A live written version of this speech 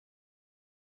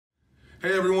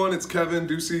Hey everyone, it's Kevin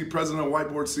Ducey, President of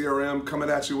Whiteboard CRM, coming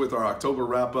at you with our October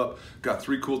wrap-up. Got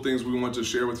three cool things we want to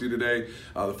share with you today.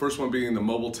 The first one being the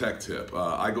mobile tech tip.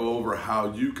 I go over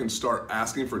how you can start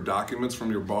asking for documents from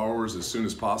your borrowers as soon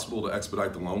as possible to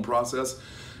expedite the loan process.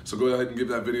 So go ahead and give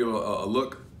that video a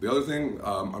look. The other thing,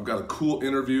 I've got a cool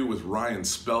interview with Ryan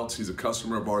Speltz. He's a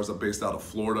customer of ours based out of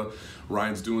Florida.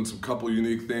 Ryan's doing some couple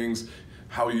unique things,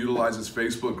 how he utilizes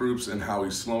Facebook groups and how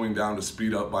he's slowing down to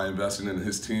speed up by investing in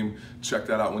his team. Check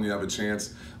that out when you have a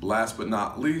chance. Last but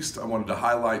not least, I wanted to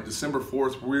highlight December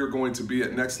 4th, we're going to be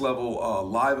at Next Level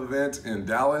live event in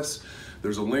Dallas.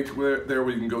 There's a link there where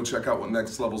you can go check out what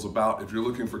Next Level's about. If you're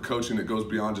looking for coaching that goes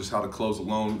beyond just how to close a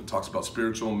loan, it talks about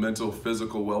spiritual, mental,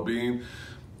 physical well-being.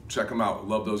 Check them out.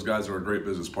 Love those guys. They're a great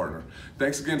business partner.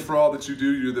 Thanks again for all that you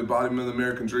do. You're the embodiment of the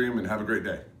American dream, and have a great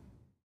day.